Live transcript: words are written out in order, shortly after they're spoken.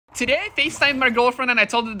Today I FaceTimed my girlfriend and I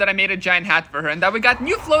told her that I made a giant hat for her and that we got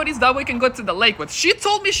new floaties that we can go to the lake with. She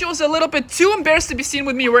told me she was a little bit too embarrassed to be seen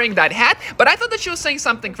with me wearing that hat, but I thought that she was saying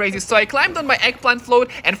something crazy, so I climbed on my eggplant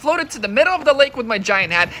float and floated to the middle of the lake with my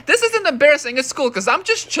giant hat. This isn't embarrassing, it's cool because I'm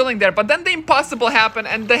just chilling there, but then the impossible happened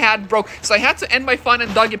and the hat broke, so I had to end my fun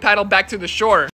and doggy paddle back to the shore.